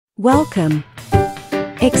Welcome,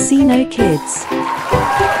 Xcino Kids.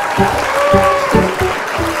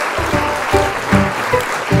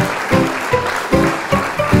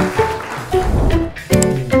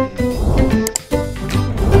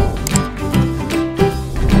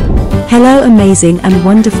 Hello amazing and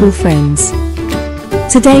wonderful friends.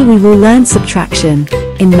 Today we will learn subtraction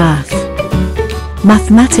in math.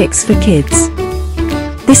 Mathematics for kids.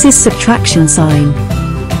 This is subtraction sign.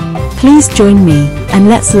 Please join me and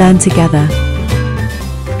let's learn together.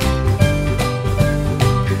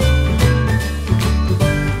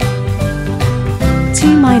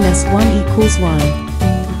 Two minus 1 equals 1.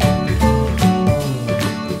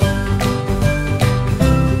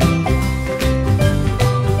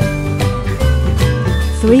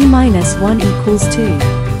 Three minus 1 equals 2.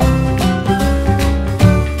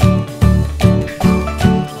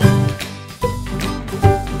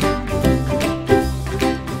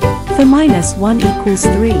 Four minus 1 equals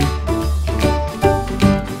 3.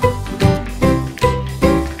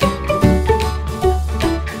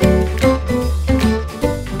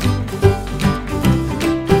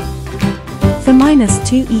 Four minus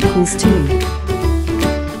 2 equals 2.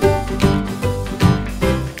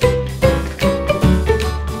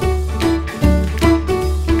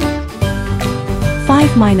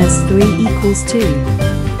 Five minus 3 equals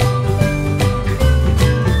 2.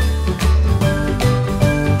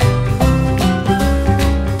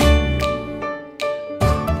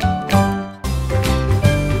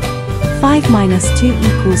 Five minus 2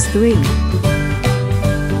 equals 3.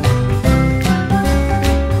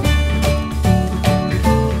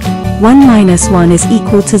 One minus 1 is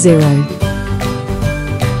equal to 0.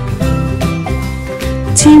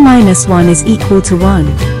 Two minus 1 is equal to 1.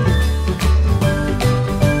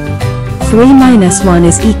 3 minus 1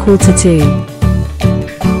 is equal to 2.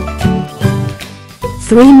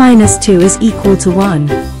 3 minus 2 is equal to 1.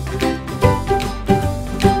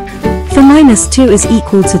 4 minus 2 is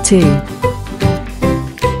equal to 2.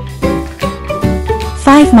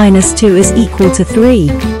 5 minus 2 is equal to 3.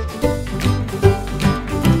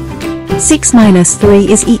 6 minus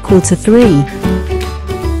 3 is equal to 3.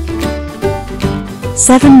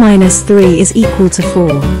 7 minus 3 is equal to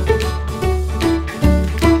 4.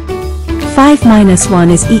 5 minus 1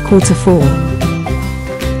 is equal to 4.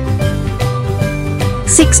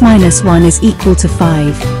 6 minus 1 is equal to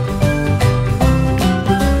 5.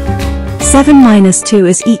 7 minus 2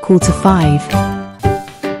 is equal to 5.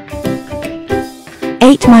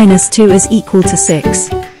 8 minus 2 is equal to 6.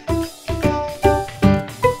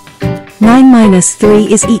 9 minus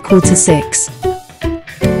 3 is equal to 6.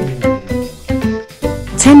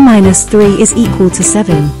 10 minus 3 is equal to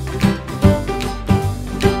 7.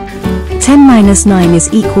 10 minus 9 is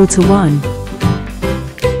equal to 1.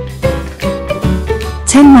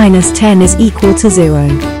 10 minus 10 is equal to 0.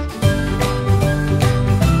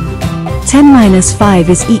 10 minus 5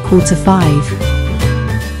 is equal to 5.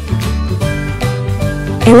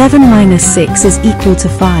 11 minus 6 is equal to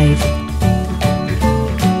 5.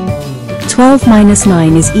 12 minus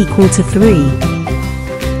 9 is equal to 3.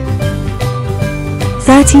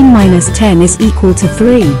 13 minus 10 is equal to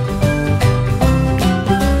 3.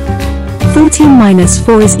 14 minus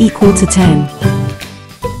 4 is equal to 10.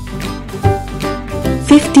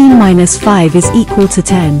 15 minus 5 is equal to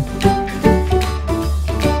 10.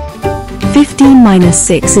 15 minus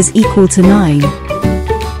 6 is equal to 9.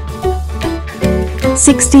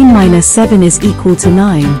 16 minus 7 is equal to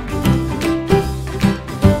 9.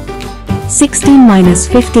 16 minus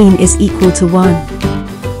 15 is equal to 1.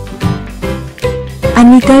 And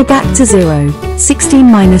we go back to 0. 16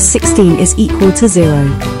 minus 16 is equal to 0.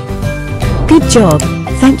 Good job,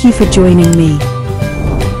 thank you for joining me.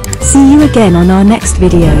 See you again on our next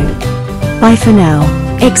video. Bye for now,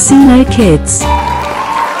 Xcino Kids.